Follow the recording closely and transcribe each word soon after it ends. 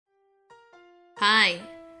Hi,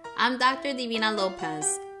 I'm Dr. Divina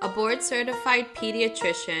Lopez, a board-certified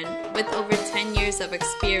pediatrician with over 10 years of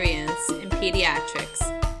experience in pediatrics,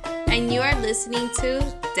 and you are listening to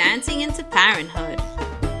Dancing into Parenthood.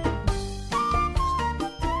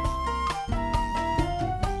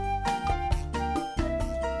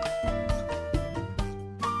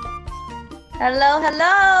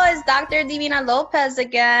 Hello, it's Dr. Divina Lopez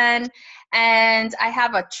again, and I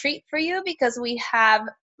have a treat for you because we have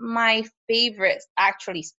my favorite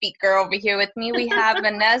speaker over here with me. We have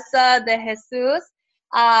Vanessa De Jesus.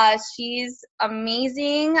 She's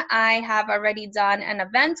amazing. I have already done an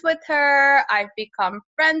event with her. I've become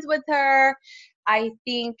friends with her. I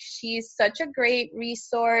think she's such a great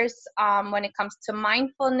resource when it comes to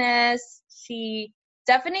mindfulness. She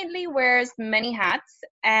definitely wears many hats,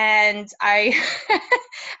 and I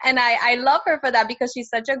I love her for that because she's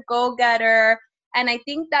such a go-getter. And I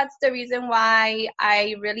think that's the reason why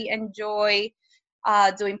I really enjoy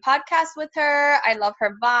doing podcasts with her. I love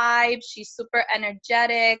her vibe. She's super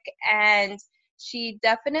energetic, and she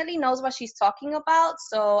definitely knows what she's talking about.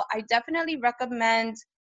 So I definitely recommend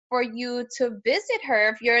for you to visit her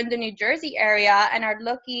if you're in the New Jersey area and are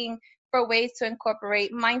looking for ways to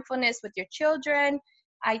incorporate mindfulness with your children.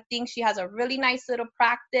 I think she has a really nice little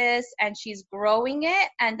practice and she's growing it.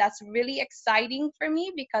 And that's really exciting for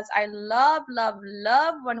me because I love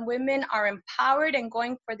when women are empowered and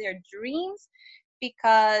going for their dreams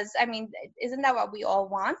because, isn't that what we all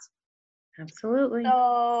want? Absolutely.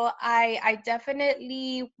 So I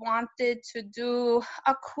definitely wanted to do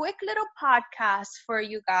a quick little podcast for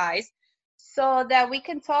you guys so that we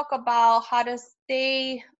can talk about how to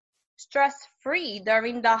stay stress-free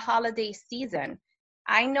during the holiday season.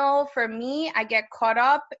 I know for me, I get caught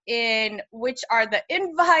up in which are the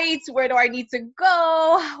invites, where do I need to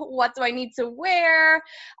go, what do I need to wear,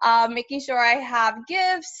 making sure I have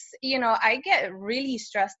gifts. I get really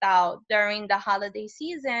stressed out during the holiday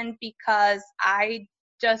season because I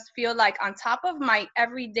just feel like on top of my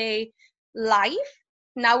everyday life,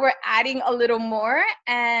 now we're adding a little more,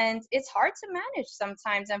 and it's hard to manage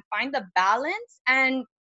sometimes and find the balance, and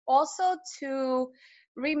also to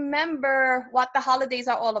remember what the holidays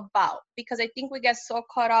are all about, because I think we get so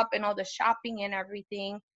caught up in all the shopping and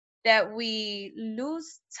everything that we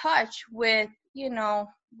lose touch with,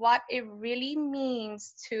 what it really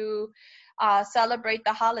means to celebrate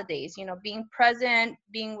the holidays, being present,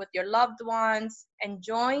 being with your loved ones,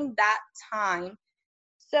 enjoying that time.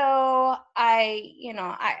 So I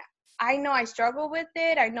know I struggle with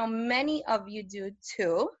it. I know many of you do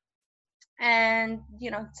too. And,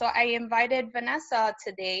 so I invited Vanessa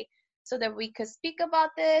today so that we could speak about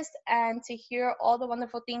this and to hear all the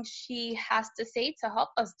wonderful things she has to say to help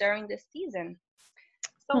us during this season.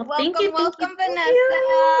 So well, welcome, Vanessa.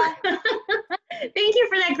 Thank you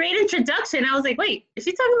for that great introduction. I was like, wait, is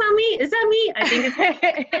she talking about me? Is that me? I think it's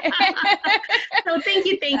So thank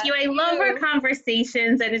you. I love our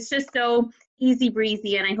conversations, and it's just so easy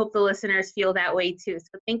breezy, and I hope the listeners feel that way too.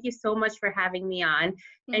 So thank you so much for having me on.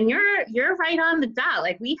 Mm-hmm. And you're right on the dot.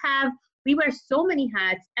 Like we wear so many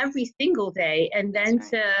hats every single day, and then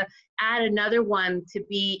to add another one to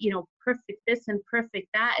be, perfect this and perfect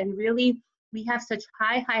that, and really we have such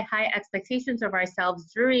high expectations of ourselves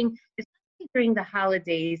especially during the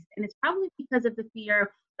holidays, and it's probably because of the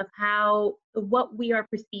fear of what we are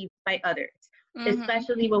perceived by others. Mm-hmm.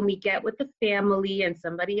 Especially when we get with the family and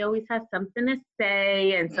somebody always has something to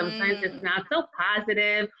say, and sometimes it's not so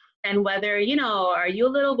positive. And whether, are you a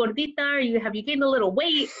little gordita, have you gained a little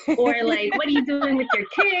weight, or like, what are you doing with your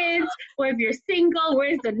kids? Or if you're single,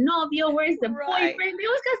 where's the novio? Where's the boyfriend? They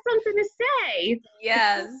always got something to say.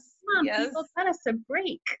 Yes. Yes. People cut us a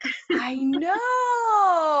break. I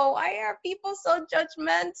know. Why are people so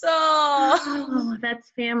judgmental? Oh,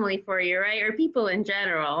 that's family for you, right? Or people in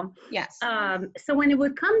general. Yes. So when it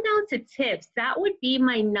would come down to tips, that would be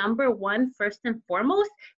my number one, first and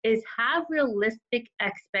foremost, is have realistic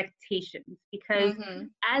expectations. Because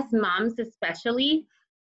as moms especially,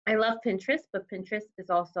 I love Pinterest, but Pinterest is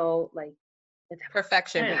also like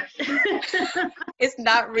perfection. It's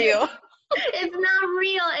not real. It's not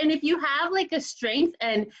real. And if you have like a strength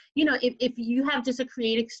and, if you have just a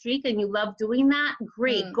creative streak and you love doing that,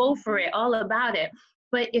 great, go for it, all about it.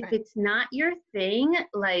 But if it's not your thing,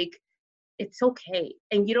 like, it's okay.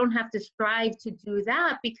 And you don't have to strive to do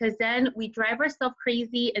that, because then we drive ourselves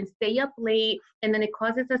crazy and stay up late. And then it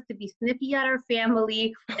causes us to be snippy at our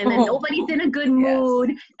family. And then nobody's in a good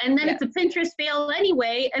mood. And then it's a Pinterest fail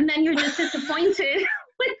anyway. And then you're just disappointed.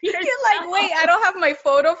 You're like, wait, I don't have my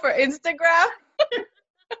photo for Instagram.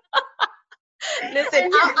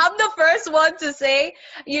 Listen, I'm the first one to say,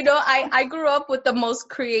 I grew up with the most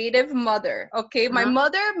creative mother. Okay. My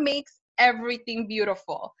mother makes everything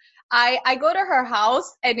beautiful. I go to her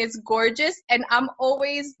house and it's gorgeous, and I'm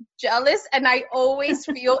always jealous, and I always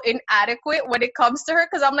feel inadequate when it comes to her,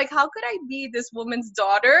 because I'm like, how could I be this woman's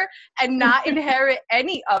daughter and not inherit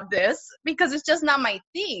any of this? Because it's just not my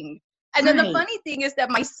thing. And then the funny thing is that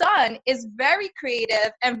my son is very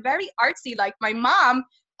creative and very artsy like my mom,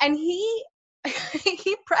 and he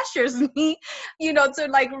he pressures me, to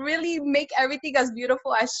like really make everything as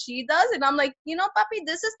beautiful as she does. And I'm like, papi,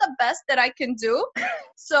 this is the best that I can do.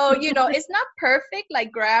 So, it's not perfect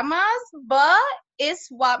like grandma's, but it's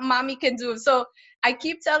what mommy can do. So I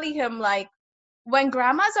keep telling him, like, when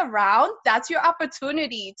grandma's around, that's your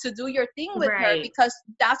opportunity to do your thing with her, because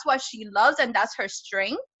that's what she loves and that's her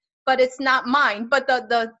strength. But it's not mine. But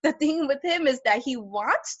the thing with him is that he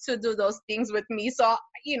wants to do those things with me. So,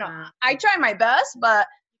 I try my best, but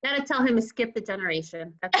you gotta tell him to skip the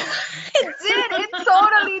generation. That's it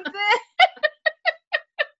totally did.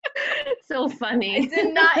 So funny. I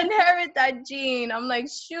did not inherit that gene. I'm like,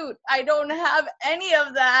 shoot, I don't have any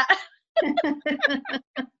of that.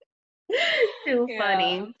 Too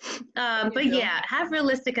funny. But yeah, have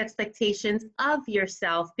realistic expectations of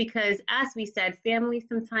yourself, because as we said, family,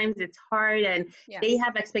 sometimes it's hard and they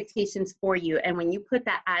have expectations for you. And when you put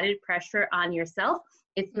that added pressure on yourself,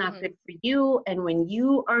 it's not good for you. And when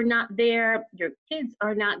you are not there, your kids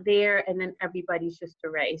are not there, and then everybody's just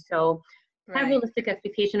array. So have realistic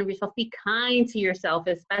expectation of yourself. Be kind to yourself,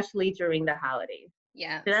 especially during the holidays.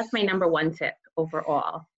 Yeah. So that's my number one tip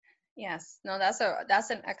overall. Yes, no, that's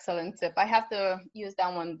an excellent tip. I have to use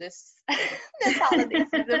that one this holiday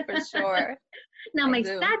season for sure. Now, my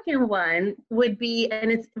second one would be,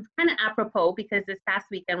 and it's kind of apropos because this past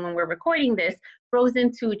weekend when we're recording this,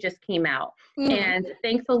 Frozen 2 just came out. And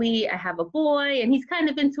thankfully I have a boy and he's kind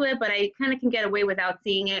of into it, but I kind of can get away without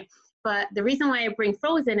seeing it. But the reason why I bring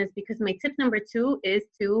Frozen is because my tip number 2 is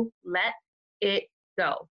to let it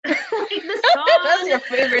go. Like the song, that's your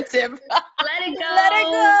favorite tip. Let it go. Let it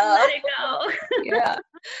go. Let it go. Yeah.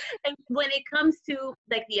 And when it comes to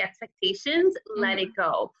like the expectations, let it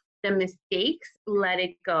go. The mistakes, let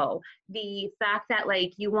it go. The fact that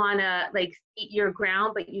like you want to like eat your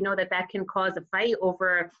ground, but you know that can cause a fight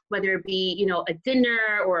over whether it be, a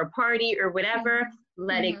dinner or a party or whatever,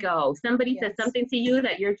 let it go. Somebody says something to you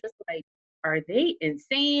that you're just like, are they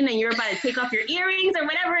insane? And you're about to take off your earrings or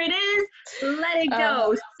whatever it is, let it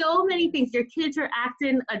go. So many things. Your kids are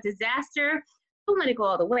acting a disaster. Don't let it go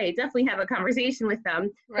all the way. Definitely have a conversation with them.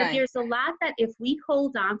 But there's a lot that if we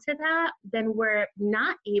hold on to that, then we're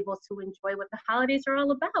not able to enjoy what the holidays are all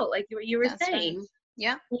about, like you were saying. Right.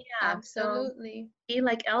 Yeah, absolutely. So be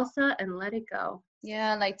like Elsa and let it go.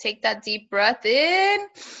 Yeah, like take that deep breath in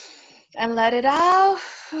and let it out.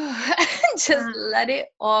 Just let it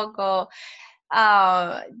all go.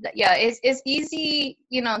 It's easy,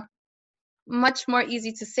 much more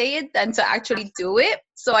easy to say it than to actually do it.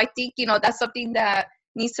 So I think, that's something that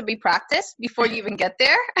needs to be practiced before you even get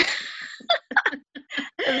there.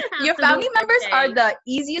 Your family members are the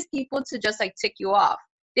easiest people to just like tick you off.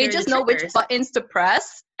 They just know which buttons to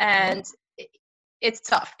press, and it's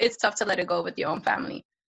tough. It's tough to let it go with your own family.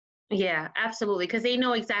 Yeah, absolutely. Because they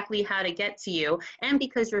know exactly how to get to you. And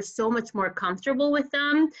because you're so much more comfortable with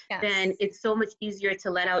them, then it's so much easier to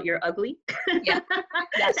let out your ugly. Yeah,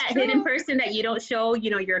 that hidden person that you don't show,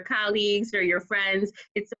 your colleagues or your friends.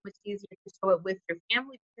 It's so much easier to show it with your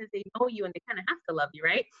family because they know you and they kind of have to love you,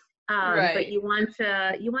 right? But you want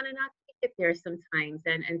to not take it there sometimes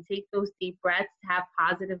and take those deep breaths, have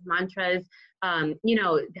positive mantras,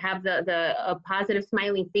 have a positive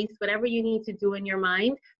smiling face, whatever you need to do in your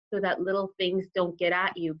mind, so that little things don't get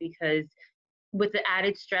at you, because with the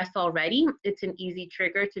added stress already, it's an easy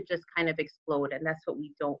trigger to just kind of explode. And that's what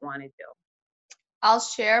we don't want to do. I'll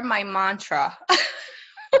share my mantra.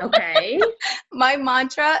 Okay. My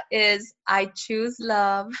mantra is I choose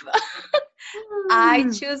love. I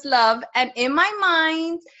choose love. And in my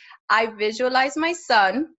mind, I visualize my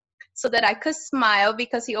son so that I could smile,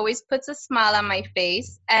 because he always puts a smile on my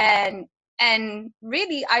face. And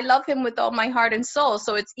really, I love him with all my heart and soul.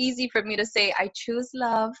 So it's easy for me to say, I choose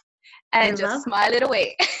love, and just smile it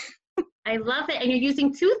away. I love it. And you're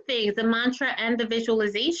using two things, the mantra and the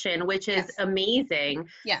visualization, which is amazing.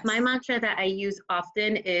 Yes. My mantra that I use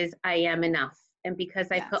often is I am enough. And because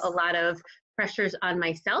I put a lot of pressures on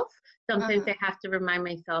myself, sometimes I have to remind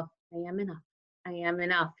myself, I am enough. I am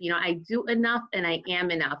enough. I do enough and I am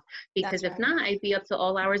enough. Because if not, I'd be up to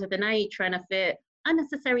all hours of the night trying to fit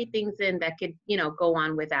unnecessary things in that could, go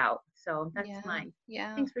on without. So that's Yeah. mine.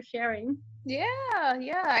 Yeah. Thanks for sharing.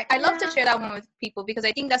 Yeah. I love to share that one with people because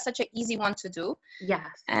I think that's such an easy one to do. Yes.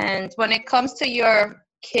 And when it comes to your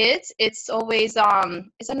kids, it's always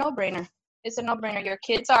it's a no-brainer. It's a no-brainer. Your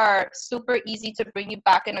kids are super easy to bring you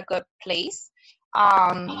back in a good place.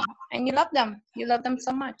 And you love them. You love them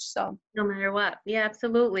so much. So No matter what. Yeah,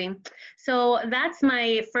 absolutely. So that's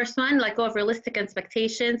my first one, let go of realistic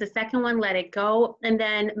expectations. The second one, let it go. And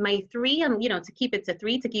then my three, to keep it to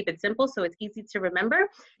three, to keep it simple so it's easy to remember,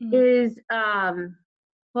 is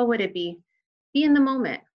what would it be? Be in the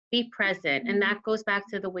moment, be present. And that goes back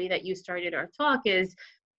to the way that you started our talk is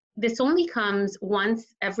this only comes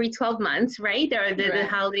once every 12 months, right? There are the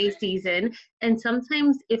holiday season. And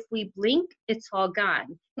sometimes if we blink, it's all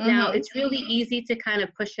gone. Now, it's really easy to kind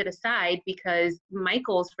of push it aside because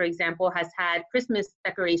Michael's, for example, has had Christmas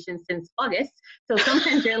decorations since August. So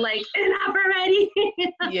sometimes you're like, enough already.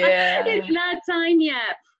 Yeah. It's not time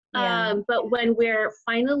yet. Yeah. But when we're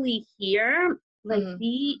finally here, like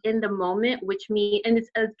be in the moment, which means, and it's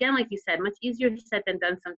again, like you said, much easier said than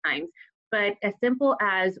done sometimes. But as simple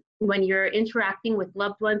as when you're interacting with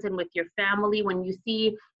loved ones and with your family, when you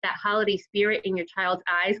see that holiday spirit in your child's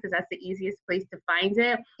eyes, because that's the easiest place to find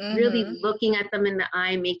it, really looking at them in the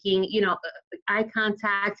eye, making, eye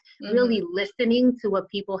contact, really listening to what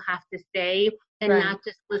people have to say and not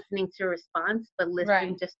just listening to response, but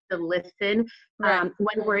listening just to listen.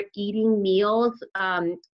 When we're eating meals,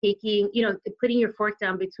 taking, putting your fork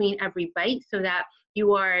down between every bite so that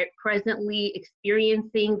you are presently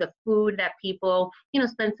experiencing the food that people,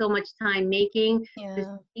 spend so much time making. Just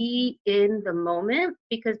be in the moment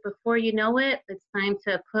because before you know it, it's time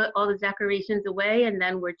to put all the decorations away and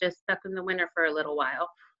then we're just stuck in the winter for a little while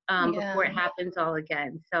before it happens all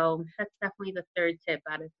again. So that's definitely the third tip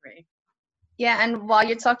out of three. Yeah, and while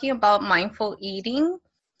you're talking about mindful eating,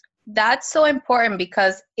 that's so important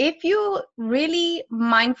because if you really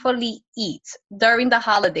mindfully eat during the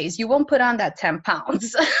holidays, you won't put on that 10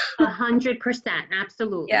 pounds. 100%,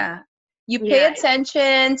 absolutely. Yeah. You pay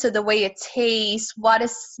attention to the way it tastes, what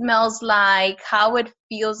it smells like, how it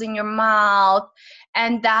feels in your mouth.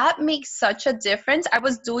 And that makes such a difference. I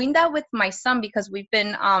was doing that with my son because we've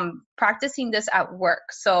been practicing this at work.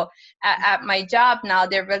 So at my job now,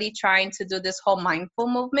 they're really trying to do this whole mindful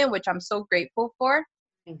movement, which I'm so grateful for.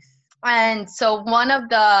 Nice. And so one of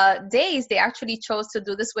the days they actually chose to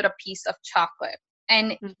do this with a piece of chocolate.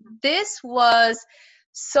 And this was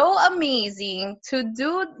so amazing to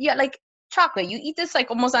do. Yeah, like chocolate. You eat this like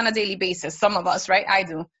almost on a daily basis. Some of us, right? I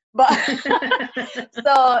do. But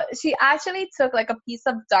so she actually took like a piece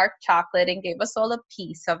of dark chocolate and gave us all a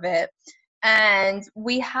piece of it. And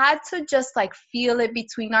we had to just like feel it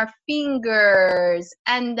between our fingers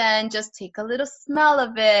and then just take a little smell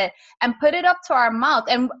of it and put it up to our mouth.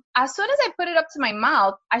 And as soon as I put it up to my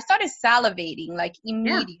mouth, I started salivating like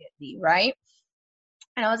immediately, right?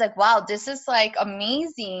 And I was like, wow, this is like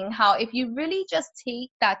amazing how if you really just take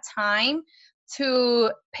that time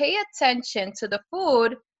to pay attention to the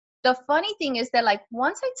food, the funny thing is that like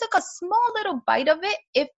once I took a small little bite of it,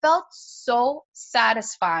 it felt so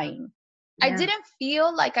satisfying. I didn't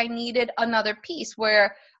feel like I needed another piece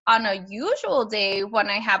where on a usual day when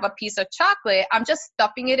I have a piece of chocolate, I'm just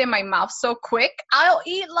stuffing it in my mouth so quick. I'll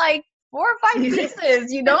eat like 4 or 5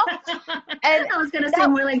 pieces, And I was going to say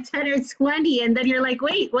more like 10 or 20. And then you're like,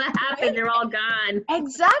 wait, what happened? They're all gone.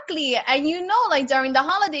 Exactly. And like during the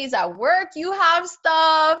holidays at work, you have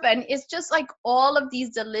stuff and it's just like all of these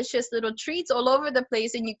delicious little treats all over the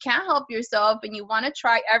place and you can't help yourself and you want to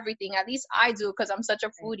try everything. At least I do because I'm such a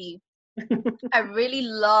foodie. I really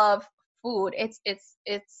love food. It's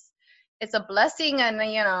a blessing and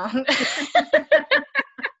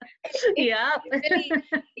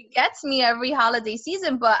it gets me every holiday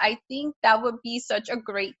season, but I think that would be such a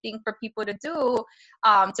great thing for people to do,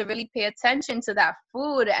 to really pay attention to that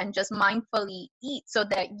food and just mindfully eat so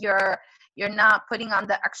that you're not putting on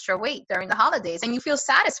the extra weight during the holidays and you feel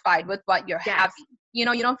satisfied with what you're having. You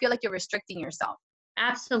don't feel like you're restricting yourself.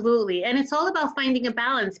 Absolutely. And it's all about finding a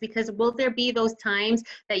balance because will there be those times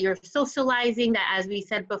that you're socializing that, as we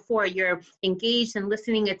said before, you're engaged and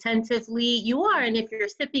listening attentively? You are. And if you're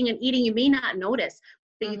sipping and eating, you may not notice.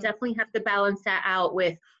 But you definitely have to balance that out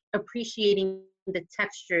with appreciating the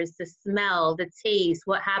textures, the smell, the taste,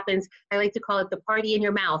 what happens. I like to call it the party in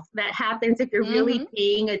your mouth. That happens if you're really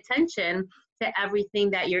paying attention to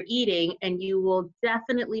everything that you're eating, and you will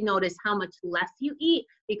definitely notice how much less you eat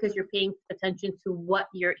because you're paying attention to what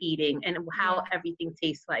you're eating and how everything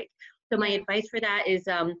tastes like. So my advice for that is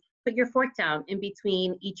put your fork down in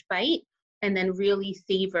between each bite and then really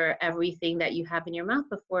savor everything that you have in your mouth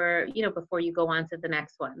before you go on to the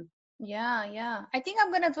next one. Yeah, yeah. I think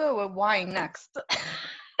I'm gonna do it with wine next.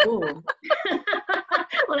 Ooh.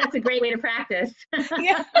 Well, that's a great way to practice.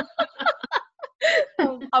 Yeah.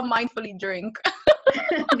 I'll mindfully drink.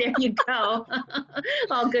 There you go.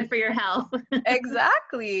 All good for your health.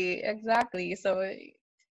 Exactly, exactly. So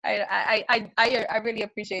I really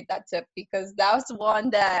appreciate that tip because that's one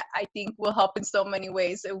that I think will help in so many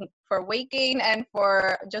ways for waking and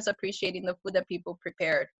for just appreciating the food that people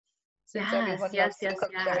prepared, since Yes, everyone yes, loves to yes,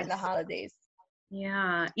 cook during the yes. holidays.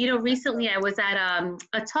 Yeah. Recently I was at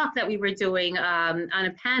a talk that we were doing on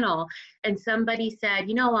a panel, and somebody said,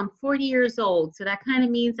 I'm 40 years old. So that kind of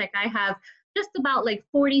means like I have just about like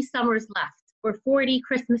 40 summers left or 40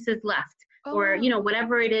 Christmases left, Oh, or, wow.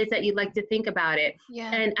 Whatever it is that you'd like to think about it.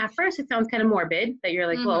 Yeah. And at first it sounds kind of morbid that you're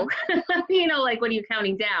like, whoa, like, what are you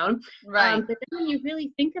counting down? Right. But then when you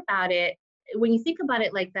really think about it, when you think about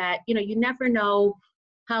it like that, you never know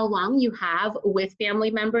how long you have with family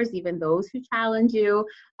members, even those who challenge you,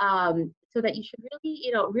 so that you should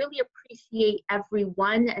really, really appreciate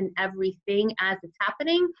everyone and everything as it's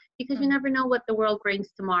happening, because you never know what the world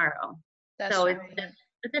brings tomorrow. That's So right. it's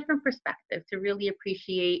a different perspective to really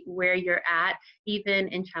appreciate where you're at, even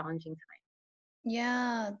in challenging times.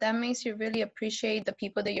 Yeah, that makes you really appreciate the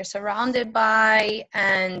people that you're surrounded by.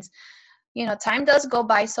 And, time does go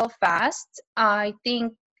by so fast. I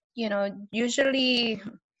think, usually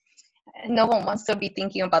no one wants to be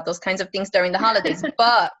thinking about those kinds of things during the holidays,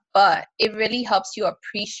 but it really helps you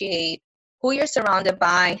appreciate who you're surrounded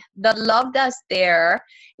by, the love that's there,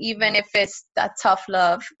 even if it's that tough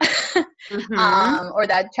love, or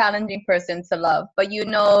that challenging person to love. But you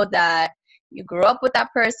know that you grew up with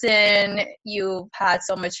that person, you've had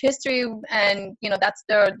so much history, and that's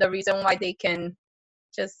the reason why they can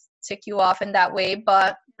just tick you off in that way.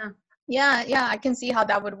 But yeah, I can see how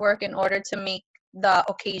that would work in order to make the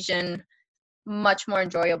occasion much more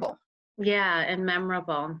enjoyable. Yeah, and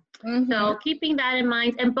memorable. Mm-hmm. So keeping that in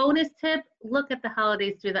mind, and bonus tip, look at the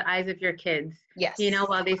holidays through the eyes of your kids. Yes.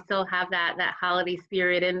 While they still have that holiday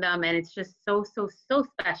spirit in them, and it's just so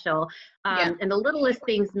special. Yeah. And the littlest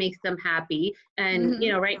things makes them happy. And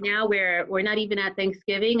right now we're not even at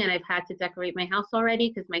Thanksgiving, and I've had to decorate my house already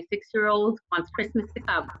because my 6-year-old wants Christmas to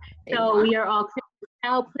come. So we are all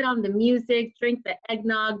out, put on the music, drink the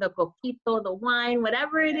eggnog, the coquito, the wine,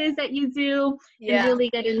 whatever it is that you do, and really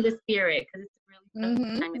get in the spirit, because it's a really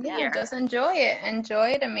fun time of the year. Just enjoy it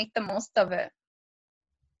and make the most of it.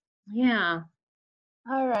 Yeah.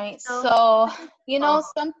 All right. So,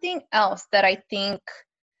 something else that I think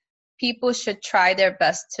people should try their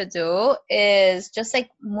best to do is just like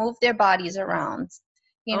move their bodies around.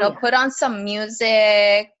 Put on some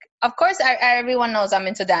music. Of course, everyone knows I'm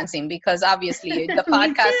into dancing because obviously the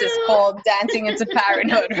podcast is called Dancing into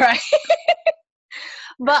Parenthood, right?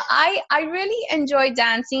 But I really enjoy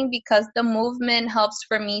dancing because the movement helps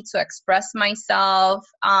for me to express myself.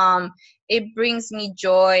 It brings me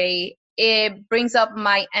joy. It brings up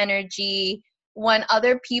my energy. When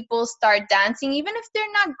other people start dancing, even if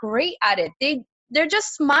they're not great at it, they're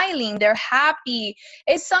just smiling. They're happy.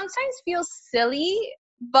 It sometimes feels silly,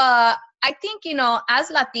 but I think,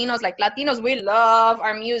 as Latinos, we love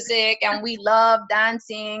our music and we love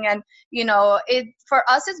dancing. And, it for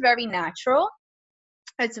us, it's very natural.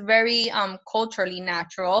 It's very culturally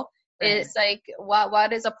natural. Right. It's like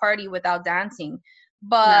what is a party without dancing?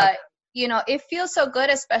 But it feels so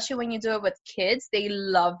good, especially when you do it with kids. They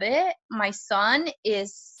love it. My son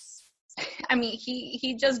is, I mean,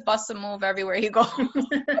 he just busts a move everywhere he goes.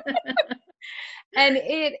 And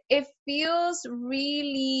it feels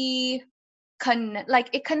really like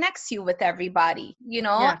it connects you with everybody,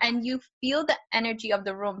 and you feel the energy of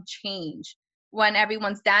the room change when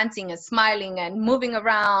everyone's dancing and smiling and moving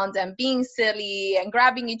around and being silly and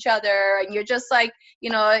grabbing each other, and you're just like,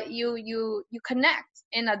 you connect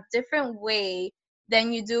in a different way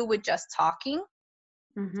than you do with just talking.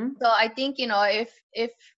 So I think,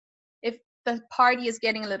 if the party is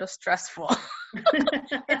getting a little stressful,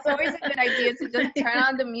 it's always a good idea to just turn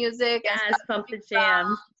on the music and pump the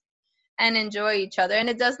jams and enjoy each other. And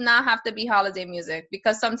it does not have to be holiday music,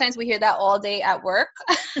 because sometimes we hear that all day at work.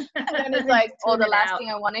 And then it's like, the last thing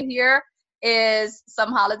I want to hear is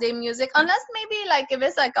some holiday music, unless maybe like if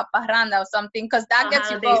it's like a parranda or something, because that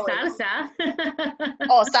gets you going. Salsa.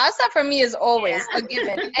 Salsa for me is always a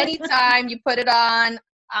given. Anytime you put it on,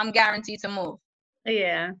 I'm guaranteed to move.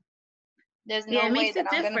 Yeah. There's no way that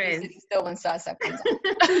I'm going to be sitting still when salsa comes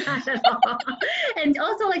on. Not at all. And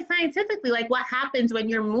also, like, scientifically, like what happens when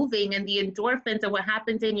you're moving and the endorphins and what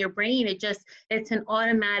happens in your brain, it's an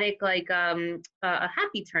automatic, like, a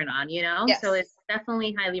happy turn on, Yes. So it's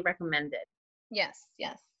definitely highly recommended. Yes.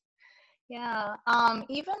 Yeah.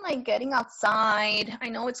 Even like getting outside. I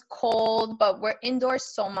know it's cold, but we're indoors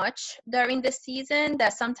so much during the season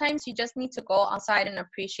that sometimes you just need to go outside and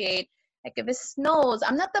appreciate. Like if it snows,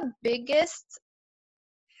 I'm not the biggest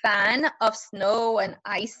fan of snow and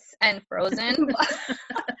ice and frozen,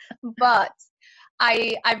 but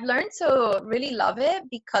I've learned to really love it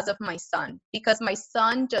because of my son. Because my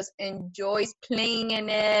son just enjoys playing in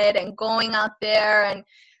it and going out there. And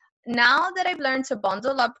now that I've learned to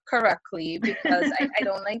bundle up correctly because I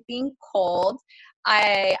don't like being cold,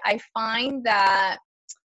 I find that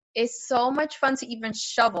it's so much fun to even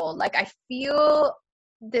shovel. Like I feel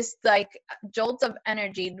this like jolt of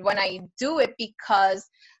energy when I do it because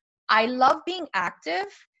I love being active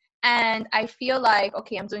and I feel like,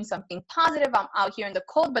 okay, I'm doing something positive. I'm out here in the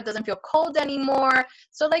cold, but doesn't feel cold anymore.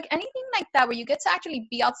 So like anything like that where you get to actually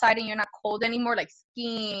be outside and you're not cold anymore, like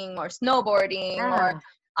skiing or snowboarding or Yeah.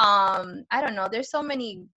 I don't know. There's so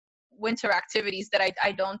many winter activities that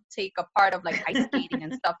I don't take a part of, like ice skating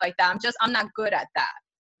and stuff like that. I'm not good at that.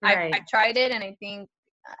 Right. I've tried it and I think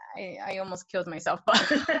I almost killed myself, but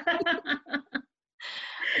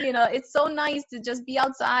it's so nice to just be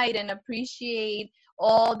outside and appreciate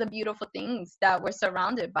all the beautiful things that we're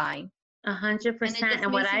surrounded by. A hundred And it percent. just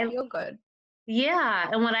makes you feel good. Yeah,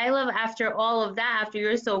 and what I love after all of that, after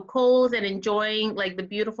you're so cold and enjoying like the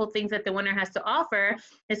beautiful things that the winter has to offer,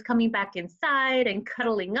 is coming back inside and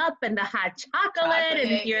cuddling up and the hot chocolate, and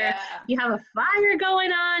Chocolate, yeah. you have a fire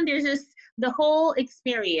going on. There's just the whole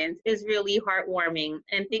experience is really heartwarming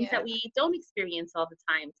and things Yeah. that we don't experience all the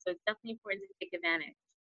time. So it's definitely important to take advantage.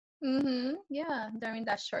 Yeah, during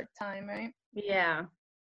that short time, right? Yeah,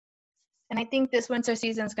 And I think this winter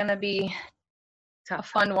season is gonna be a tough.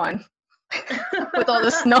 fun one with all the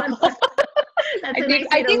snow. That's I a think nice way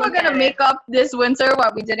I to think we're look gonna at it. make up this winter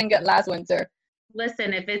what we didn't get last winter.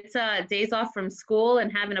 Listen, if it's days off from school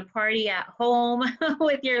and having a party at home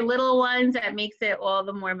with your little ones, that makes it all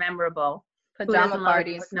the more memorable. Who Pajama doesn't love a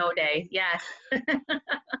parties. good snow day? Yes.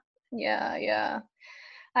 Yeah.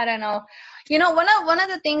 I don't know. One of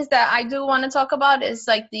the things that I do want to talk about is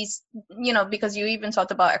like these, because you even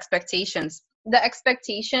talked about expectations. The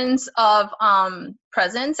expectations of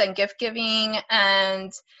presents and gift giving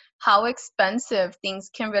and how expensive things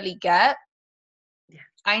can really get. Yeah.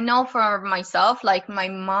 I know for myself, like my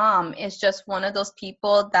mom is just one of those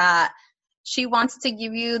people that she wants to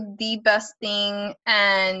give you the best thing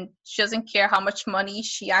and she doesn't care how much money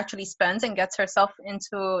she actually spends and gets herself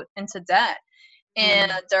into debt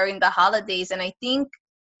and Mm. during the holidays. And I think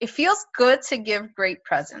it feels good to give great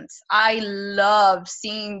presents. I love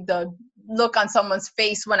seeing the look on someone's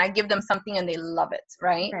face when I give them something and they love it,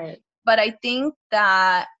 right? Right. But I think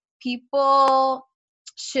that people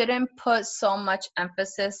shouldn't put so much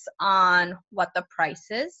emphasis on what the price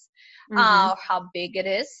is, Mm-hmm. how big it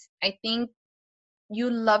is. I think you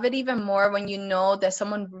love it even more when you know that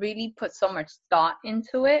someone really put so much thought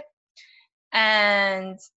into it.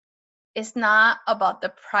 And it's not about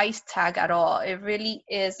the price tag at all. It really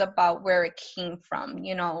is about where it came from.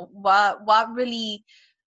 What really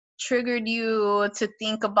triggered you to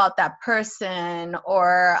think about that person,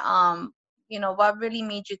 or what really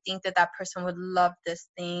made you think that that person would love this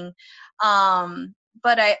thing.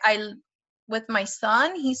 But I with my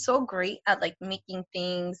son, he's so great at like making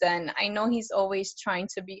things, and I know he's always trying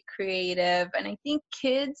to be creative, and I think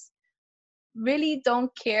kids really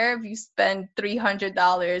don't care if you spend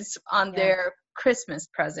 $300 on Yeah. their Christmas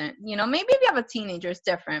present. Maybe if you have a teenager, it's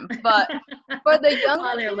different. But for the younger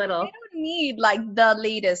While they're kids, they little. don't need like the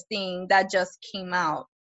latest thing that just came out.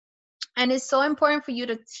 And it's so important for you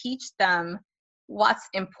to teach them what's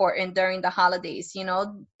important during the holidays,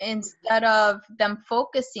 instead of them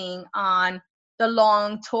focusing on the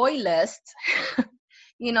long toy list.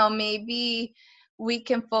 Maybe we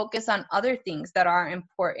can focus on other things that are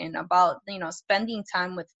important about, spending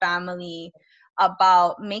time with family,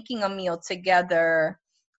 about making a meal together,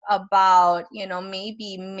 about,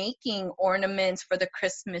 maybe making ornaments for the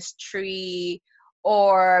Christmas tree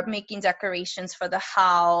or making decorations for the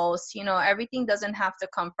house. Everything doesn't have to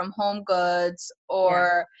come from Home Goods, Yeah.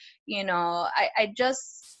 or, I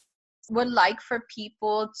just would like for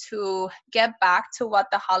people to get back to what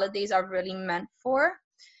the holidays are really meant for.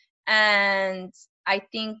 And I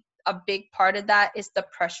think a big part of that is the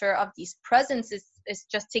pressure of these presents is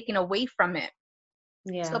just taken away from it.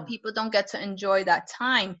 So Yeah. people don't get to enjoy that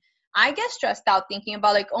time. I get stressed out thinking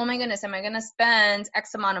about like, oh my goodness, am I gonna spend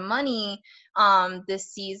X amount of money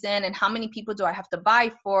this season, and how many people do I have to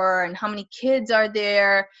buy for, and how many kids are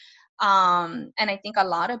there? And I think a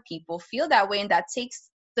lot of people feel that way, and that takes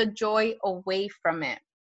the joy away from it.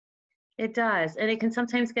 It does. And it can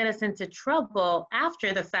sometimes get us into trouble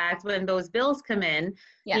after the fact when those bills come in,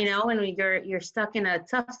 Yes. and when you're stuck in a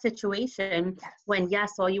tough situation Yes. when,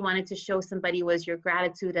 yes, all you wanted to show somebody was your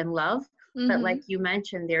gratitude and love. But like you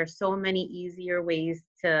mentioned, there are so many easier ways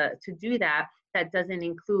to do that doesn't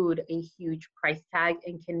include a huge price tag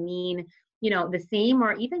and can mean, the same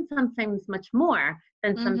or even sometimes much more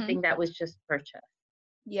than something that was just purchased.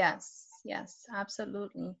 Yes, yes,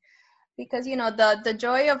 absolutely. Because the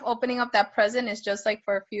joy of opening up that present is just like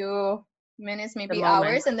for a few minutes, The maybe moment.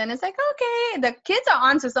 hours, and then it's like, okay, the kids are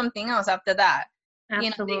on to something else after that. They open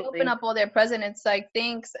Absolutely. up all their present, it's like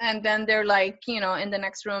thanks, and then they're like, in the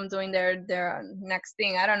next room doing their next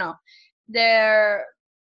thing. I don't know. They're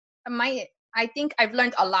I think I've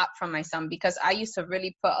learned a lot from my son because I used to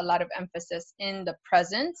really put a lot of emphasis in the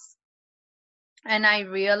presents, and I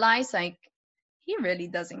realized like he really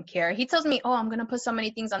doesn't care. He tells me, "Oh, I'm gonna put so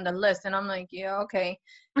many things on the list," and I'm like, "Yeah, okay,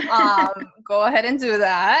 go ahead and do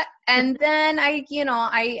that." And then I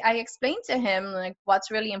explained to him like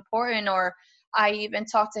what's really important, or I even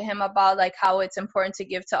talked to him about like how it's important to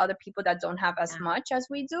give to other people that don't have as much as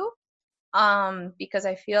we do, because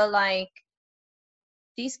I feel like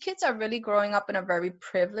these kids are really growing up in a very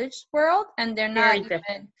privileged world, and they're not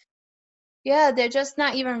even. Yeah, they're just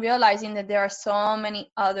not even realizing that there are so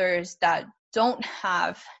many others that don't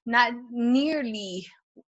have not nearly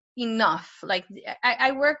enough. Like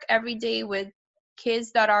I work every day with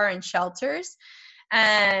kids that are in shelters,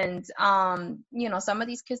 and some of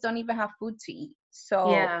these kids don't even have food to eat.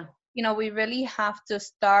 So we really have to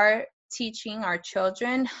start teaching our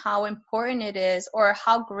children how important it is, or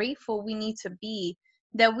how grateful we need to be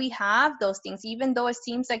that we have those things, even though it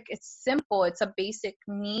seems like it's simple, it's a basic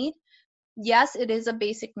need. Yes, it is a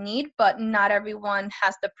basic need, but not everyone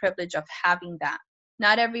has the privilege of having that.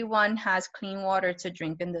 Not everyone has clean water to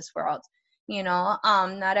drink in this world.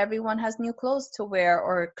 Not everyone has new clothes to wear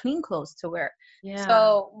or clean clothes to wear. Yeah.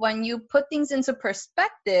 So when you put things into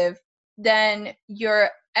perspective, then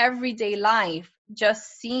your everyday life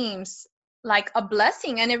just seems like a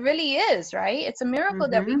blessing, and it really is, right? It's a miracle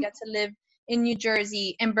that we get to live in New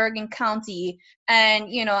Jersey, in Bergen County, and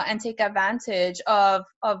and take advantage of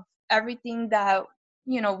everything that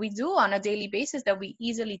we do on a daily basis that we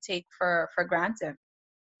easily take for granted.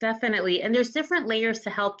 Definitely. And there's different layers to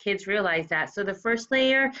help kids realize that. So the first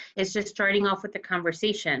layer is just starting off with the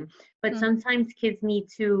conversation. But sometimes kids need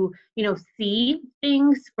to, see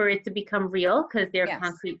things for it to become real because they're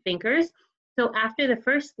concrete thinkers. So after the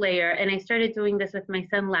first layer, and I started doing this with my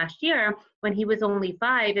son last year when he was only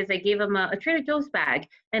 5, is I gave him a Trader Joe's bag.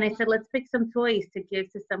 And I said, let's pick some toys to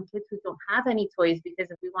give to some kids who don't have any toys,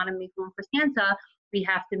 because if we want to make room for Santa, we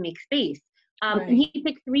have to make space. And he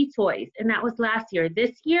picked 3 toys, and that was last year.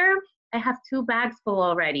 This year, I have 2 bags full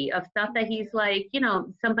already of stuff that he's like,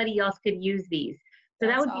 somebody else could use these. So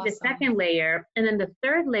that would be the second layer. And then the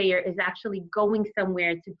third layer is actually going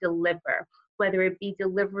somewhere to deliver, whether it be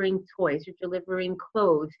delivering toys or delivering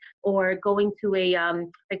clothes, or going to a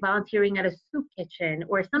like volunteering at a soup kitchen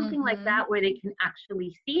or something like that, where they can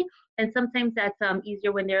actually see. And sometimes that's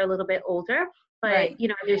easier when they're a little bit older. But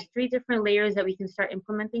there's 3 different layers that we can start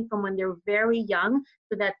implementing from when they're very young,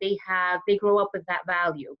 so that they grow up with that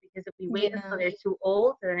value. Because if we wait until they're too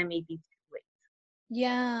old, then it may be too late.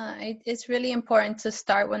 Yeah, it's really important to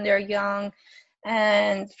start when they're young,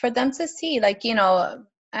 and for them to see, like,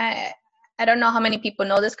 I don't know how many people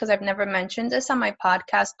know this because I've never mentioned this on my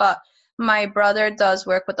podcast, but my brother does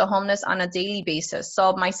work with the homeless on a daily basis.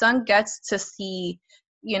 So my son gets to see,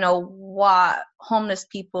 what homeless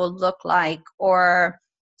people look like, or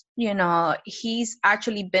he's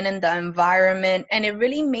actually been in the environment, and it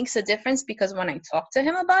really makes a difference, because when I talk to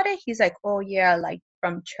him about it, he's like, oh yeah, like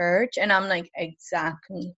from church. And I'm like,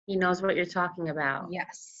 exactly. He knows what you're talking about.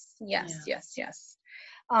 Yes. When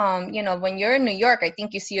you're in New York, I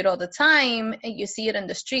think you see it all the time. You see it in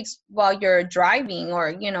the streets while you're driving,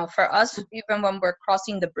 or for us, even when we're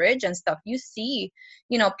crossing the bridge and stuff, you see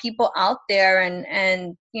people out there,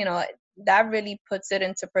 and that really puts it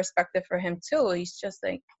into perspective for him too. He's just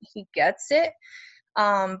like, he gets it.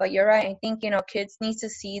 But you're right. I think kids need to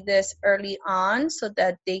see this early on, so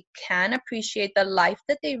that they can appreciate the life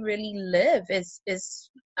that they really live.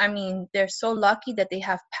 I mean, they're so lucky that they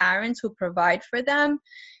have parents who provide for them.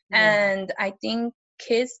 And I think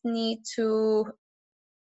kids need to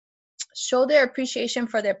show their appreciation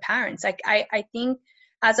for their parents. Like I think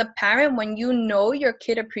as a parent, when your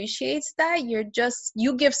kid appreciates that, you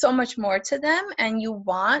give so much more to them, and you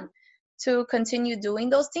want to continue doing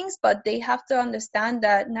those things, but they have to understand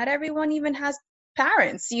that not everyone even has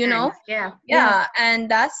parents, Yeah. And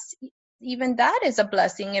even that is a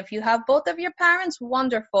blessing. If you have both of your parents,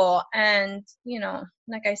 wonderful. And,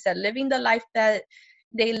 like I said, living the life that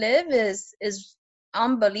they live is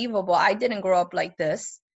unbelievable. I didn't grow up like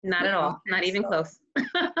this. Not at all. Not even close.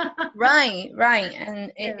 Right.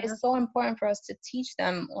 And Yeah. it's so important for us to teach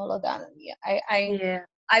them all of that. Yeah.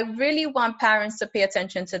 I really want parents to pay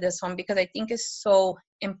attention to this one, because I think it's so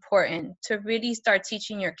important to really start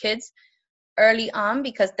teaching your kids early on,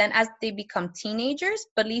 because then as they become teenagers,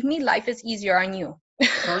 believe me, life is easier on you.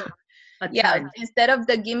 Oh, Yeah, instead of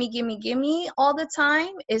the gimme all the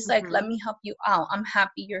time, it's like, Mm-hmm. let me help you out. I'm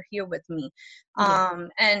happy you're here with me. Yeah.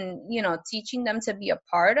 And teaching them to be a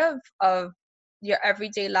part of your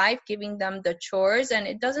everyday life, giving them the chores, and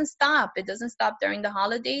it doesn't stop during the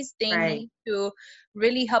holidays. They Right. need to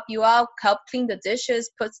really help you out, help clean the dishes,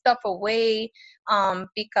 put stuff away,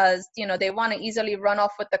 because they want to easily run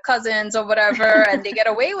off with the cousins or whatever, and they get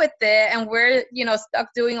away with it, and we're stuck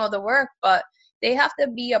doing all the work. But they have to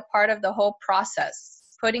be a part of the whole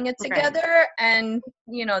process, putting it together, Right. and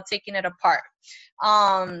taking it apart,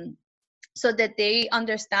 so that they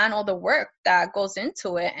understand all the work that goes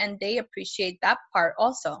into it, and they appreciate that part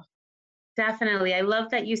also. Definitely. I love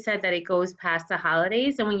that you said that it goes past the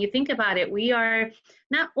holidays. And when you think about it, we are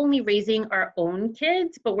not only raising our own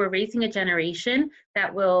kids, but we're raising a generation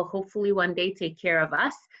that will hopefully one day take care of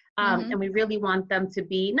us. And we really want them to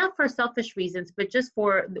be, not for selfish reasons, but just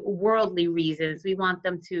for worldly reasons. We want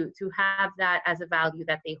them to have that as a value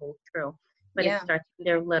that they hold true. But Yeah. it starts when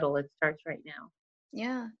they're little. It starts right now.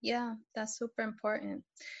 Yeah, that's super important.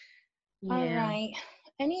 Yeah. All right.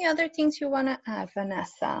 Any other things you want to add,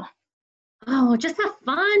 Vanessa? Oh, just have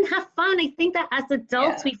fun. Have fun. I think that as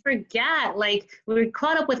adults, we forget, like, we're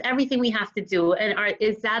caught up with everything we have to do. And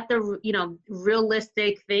is that the,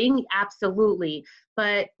 realistic thing? Absolutely.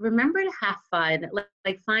 But remember to have fun.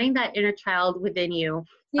 Like find that inner child within you.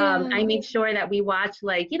 I make sure that we watch,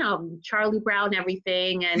 like, Charlie Brown,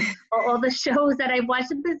 everything, and all the shows that I've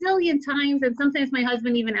watched a bazillion times. And sometimes my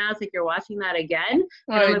husband even asks, like, you're watching that again?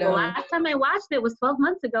 And I'm like, well, last time I watched it was 12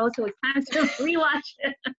 months ago, so it's time to rewatch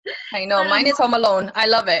it. I know. Mine is Home Alone. I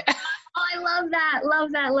love it. Oh, I love that.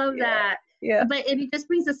 Love that. Yeah. But it just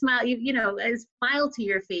brings a smile, a smile to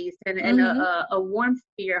your face, and a warmth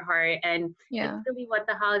to your heart. And it's really what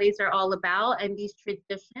the holidays are all about. And these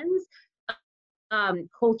traditions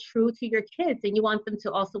hold true to your kids, and you want them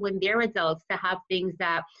to also, when they're adults, to have things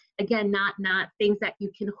that, again, not things that you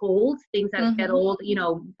can hold, things that get old,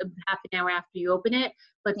 half an hour after you open it,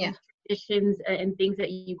 but these traditions and things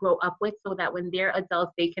that you grow up with, so that when they're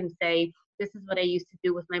adults, they can say, this is what I used to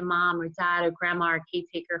do with my mom or dad or grandma or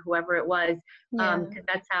caretaker, whoever it was, because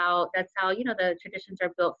that's how the traditions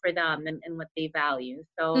are built for them and what they value.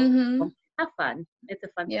 So have fun. It's a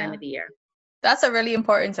fun time of the year. That's a really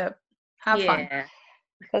important tip. Have fun.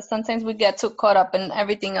 Because sometimes we get too caught up in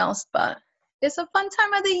everything else, but it's a fun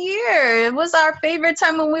time of the year. It was our favorite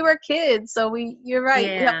time when we were kids. So you're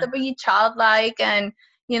right. We have to be childlike and,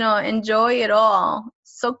 enjoy it all.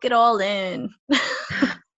 Soak it all in.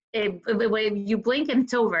 You blink and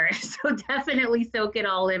it's over. So definitely soak it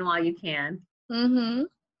all in while you can.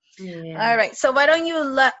 All right. So why don't you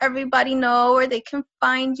let everybody know where they can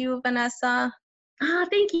find you, Vanessa?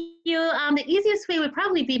 Thank you. The easiest way would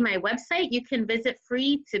probably be my website. You can visit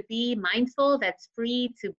Free to Be Mindful. That's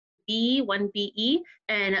Free to Be, 1BE,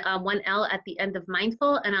 and 1L at the end of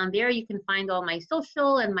Mindful. And on there, you can find all my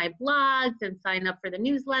social and my blogs and sign up for the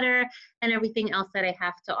newsletter and everything else that I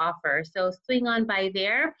have to offer. So swing on by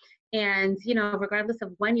there. And, regardless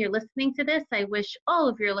of when you're listening to this, I wish all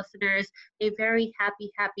of your listeners a very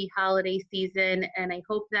happy, happy holiday season. And I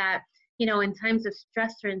hope that in times of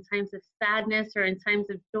stress or in times of sadness or in times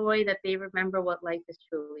of joy, that they remember what life is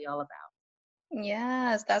truly all about.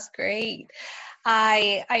 Yes, that's great.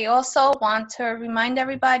 I also want to remind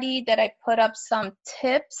everybody that I put up some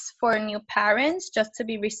tips for new parents, just to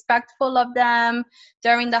be respectful of them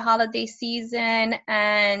during the holiday season.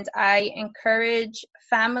 And I encourage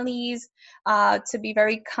families to be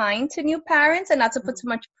very kind to new parents and not to put too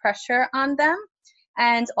much pressure on them.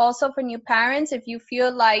 And also for new parents, if you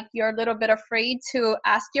feel like you're a little bit afraid to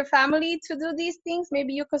ask your family to do these things,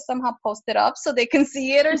 maybe you could somehow post it up so they can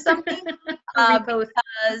see it or something.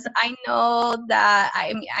 Because I know that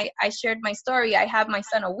I shared my story. I had my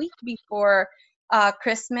son a week before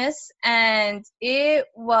Christmas, and I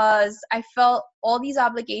felt all these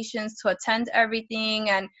obligations to attend everything.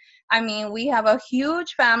 And I mean, we have a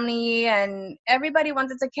huge family and everybody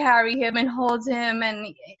wanted to carry him and hold him.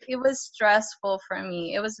 And it was stressful for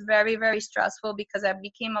me. It was very, very stressful because I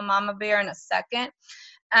became a mama bear in a second.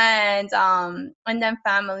 And then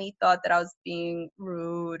family thought that I was being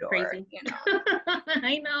rude or, crazy.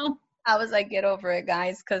 I know. I was like, get over it,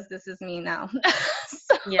 guys, because this is me now.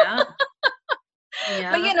 So, Yeah. but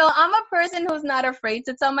Yeah. I'm a person who's not afraid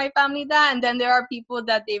to tell my family that. And then there are people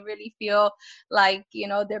that they really feel like,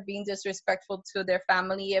 they're being disrespectful to their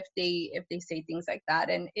family if they say things like that.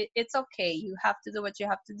 And it's okay. You have to do what you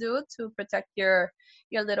have to do to protect your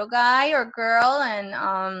little guy or girl.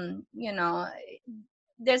 And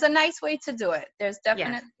there's a nice way to do it. There's Yes.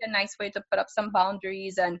 definitely a nice way to put up some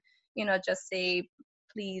boundaries and, just say,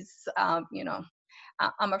 please,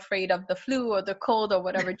 I'm afraid of the flu or the cold or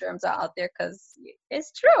whatever germs are out there, because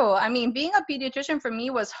it's true. I mean, being a pediatrician for me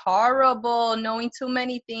was horrible, knowing too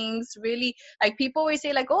many things. Really, like people always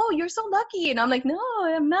say like, oh, you're so lucky. And I'm like, no,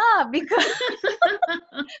 I'm not, because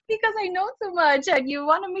because I know too much and you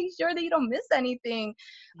want to make sure that you don't miss anything.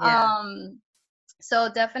 Yeah. So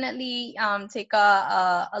definitely take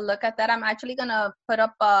a look at that. I'm actually going to put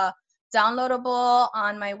up a downloadable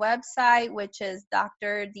on my website, which is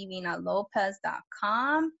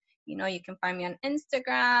drdivinalopez.com. You can find me on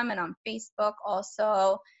Instagram and on Facebook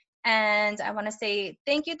also. And I want to say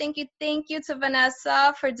thank you to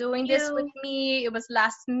Vanessa for doing this with me. It was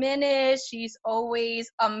last minute. She's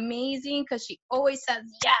always amazing because she always says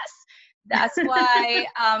yes. That's why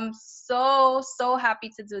I'm so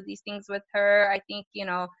happy to do these things with her. I think,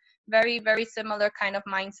 very, very similar kind of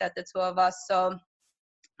mindset, the two of us. So,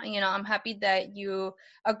 I'm happy that you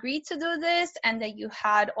agreed to do this and that you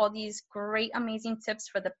had all these great, amazing tips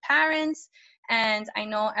for the parents. And I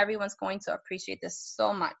know everyone's going to appreciate this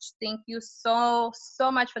so much. Thank you so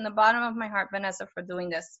much from the bottom of my heart, Vanessa, for doing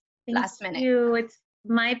this last minute. Thank you. It's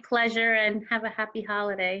my pleasure, and have a happy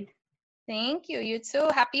holiday. Thank you. You too.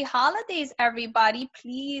 Happy holidays, everybody.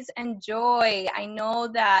 Please enjoy. I know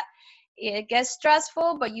that it gets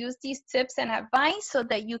stressful, but use these tips and advice so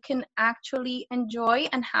that you can actually enjoy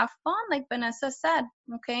and have fun, like Vanessa said.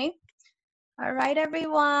 Okay? All right,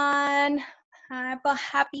 everyone. Have a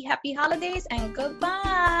happy holidays and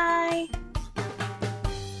goodbye.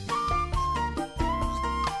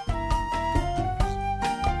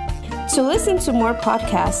 To listen to more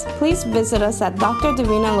podcasts, please visit us at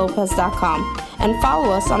drdivinalopez.com and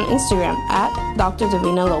follow us on Instagram at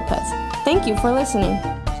drdivinalopez. Thank you for listening.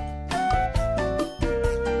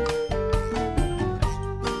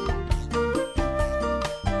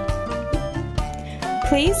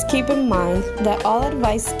 Please keep in mind that all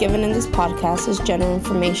advice given in this podcast is general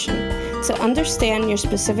information. To understand your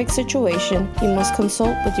specific situation, you must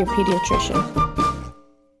consult with your pediatrician.